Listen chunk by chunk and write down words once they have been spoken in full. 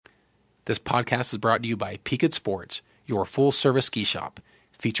This podcast is brought to you by Peaked Sports, your full-service ski shop,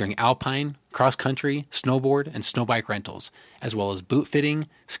 featuring alpine, cross-country, snowboard, and snowbike rentals, as well as boot fitting,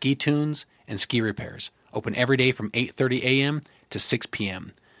 ski tunes, and ski repairs. Open every day from 8:30 a.m. to 6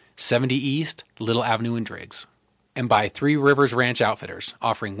 p.m. 70 East, Little Avenue in Driggs. And by Three Rivers Ranch Outfitters,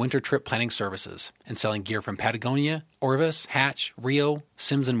 offering winter trip planning services and selling gear from Patagonia, Orvis, Hatch, Rio,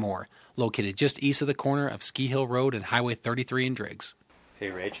 Sims, and more, located just east of the corner of Ski Hill Road and Highway 33 in Driggs.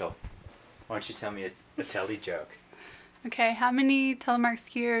 Hey, Rachel, why don't you tell me a telly joke? Okay, how many telemark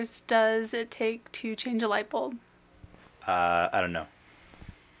skiers does it take to change a light bulb? I don't know.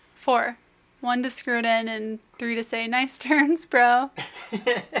 4. 1 to screw it in and 3 to say, nice turns, bro. I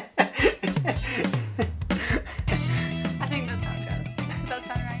think that's how it goes. Does that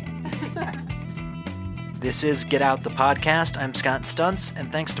sound right? This is Get Out the Podcast. I'm Scott Stuntz,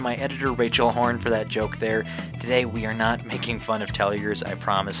 and thanks to my editor, Rachel Horn, for that joke there. Today, we are not making fun of Telliers, I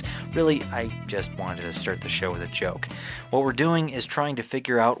promise. Really, I just wanted to start the show with a joke. What we're doing is trying to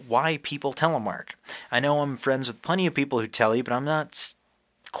figure out why people telemark. I know I'm friends with plenty of people who telly, but I'm not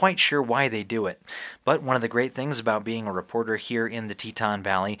quite sure why they do it. But one of the great things about being a reporter here in the Teton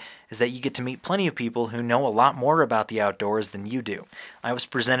Valley is that you get to meet plenty of people who know a lot more about the outdoors than you do. I was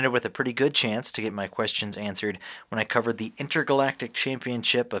presented with a pretty good chance to get my questions answered when I covered the Intergalactic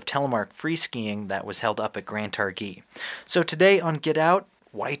Championship of Telemark Free Skiing that was held up at Grand Targhee. So today on Get Out,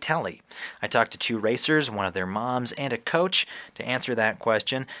 why telly? I talked to 2 racers, one of their moms, and a coach to answer that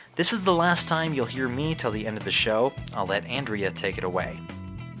question. This is the last time you'll hear me till the end of the show. I'll let Andrea take it away.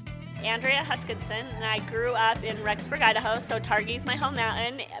 Andrea Huskinson, and I grew up in Rexburg, Idaho, so Targhee's my home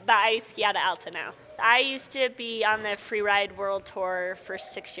mountain, but I ski out of Alta now. I used to be on the Freeride World Tour for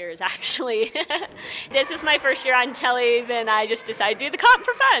 6 years, actually. This is my first year on tellies, and I just decided to do the comp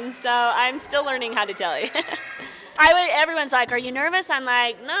for fun, so I'm still learning how to telly. Everyone's like, are you nervous? I'm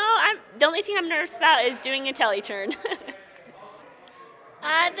like, no, the only thing I'm nervous about is doing a telly turn.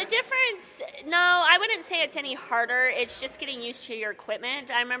 The difference, no, I wouldn't say it's any harder. It's just getting used to your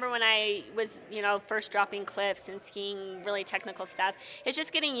equipment. I remember when I was, first dropping cliffs and skiing really technical stuff, it's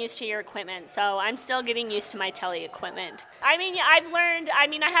just getting used to your equipment. So I'm still getting used to my telly equipment. I've learned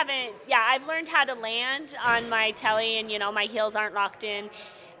how to land on my telly and, my heels aren't locked in.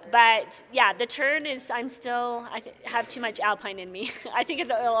 But yeah, the turn is, I have too much alpine in me. I think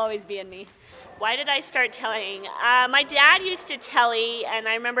it'll always be in me. Why did I start tellying? My dad used to telly, and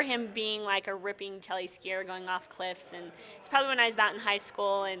I remember him being like a ripping telly skier going off cliffs, and it's probably when I was about in high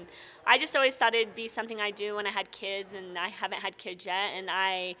school, and I just always thought it'd be something I'd do when I had kids, and I haven't had kids yet, and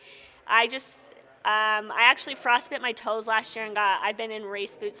I actually frostbit my toes last year, and I've been in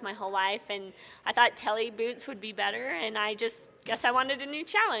race boots my whole life, and I thought telly boots would be better, and I just guess I wanted a new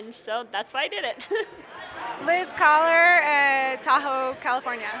challenge, so that's why I did it. Liz Collar, Tahoe,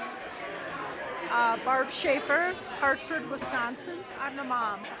 California. Barb Schaefer, Hartford, Wisconsin. I'm the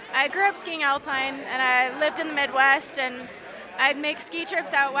mom. I grew up skiing alpine, and I lived in the Midwest, and I'd make ski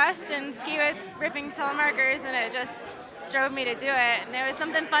trips out west and ski with ripping telemarkers, and it just drove me to do it. And it was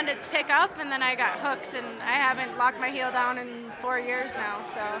something fun to pick up, and then I got hooked, and I haven't locked my heel down in 4 years now.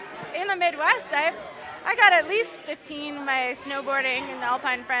 So in the Midwest, I got at least 15 of my snowboarding and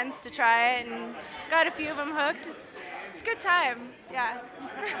alpine friends to try it, and got a few of them hooked. It's a good time, yeah.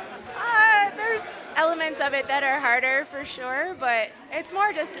 There's elements of it that are harder for sure, but it's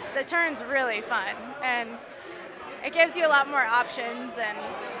more just the turn's really fun, and it gives you a lot more options, and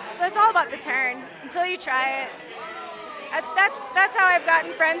so it's all about the turn until you try it. That's how I've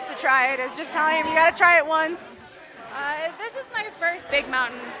gotten friends to try it, is just telling them you got to try it once. This is my first big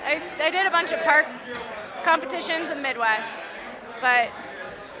mountain. I did a bunch of park competitions in the Midwest, but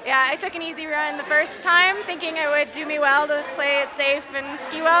yeah, I took an easy run the first time, thinking it would do me well to play it safe and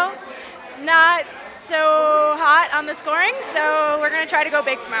ski well. Not so hot on the scoring, so we're going to try to go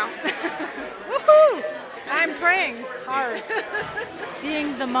big tomorrow. Woohoo! I'm praying hard.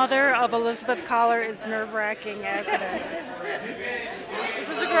 Being the mother of Elizabeth Collar is nerve-wracking as it is. This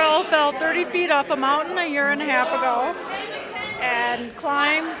is a girl who fell 30 feet off a mountain a year and a half ago and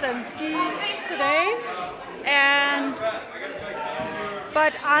climbs and skis today.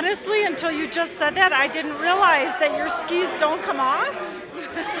 But honestly, until you just said that, I didn't realize that your skis don't come off.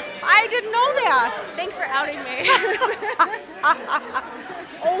 I didn't know that. Thanks for outing me.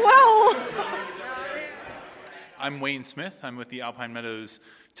 Oh, well. I'm Wayne Smith. I'm with the Alpine Meadows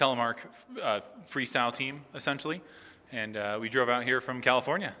Telemark freestyle team, essentially. And we drove out here from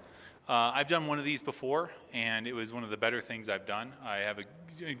California. I've done one of these before, and it was one of the better things I've done. I have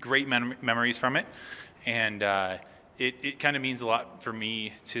great memories from it. And it kind of means a lot for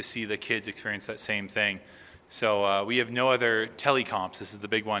me to see the kids experience that same thing. So we have no other telecomps. This is the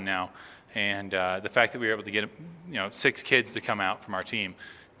big one now. And the fact that we were able to get 6 kids to come out from our team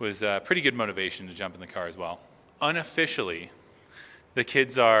was pretty good motivation to jump in the car as well. Unofficially, the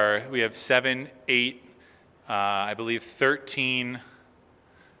kids we have 7, 8, I believe 13,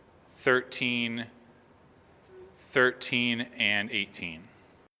 and 18.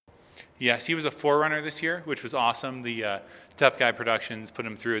 Yes, he was a 4Runner this year, which was awesome. The Tough Guy Productions put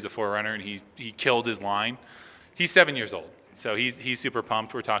him through as a 4Runner, and he killed his line. He's 7 years old, so he's super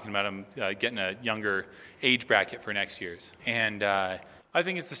pumped. We're talking about him getting a younger age bracket for next year's. And I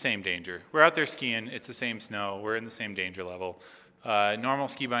think it's the same danger. We're out there skiing. It's the same snow. We're in the same danger level. Normal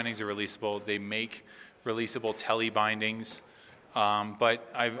ski bindings are releasable. They make releasable tele bindings, but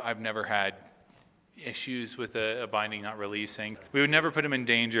I've never had issues with a binding not releasing. We would never put them in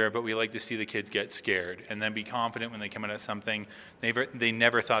danger, but we like to see the kids get scared and then be confident when they come out of something they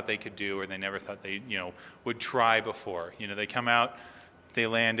never thought they could do, or they never thought they would try before. They come out, they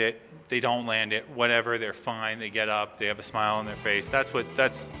land it, they don't land it, whatever, they're fine, they get up, they have a smile on their face. That's the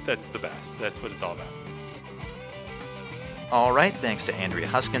best. That's what it's all about. All right, thanks to Andrea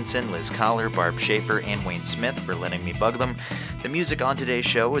Huskinson, Liz Collar, Barb Schaefer, and Wayne Smith for letting me bug them. The music on today's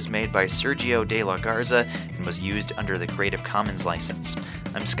show was made by Sergio De La Garza and was used under the Creative Commons license.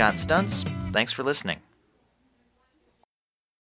 I'm Scott Stuntz. Thanks for listening.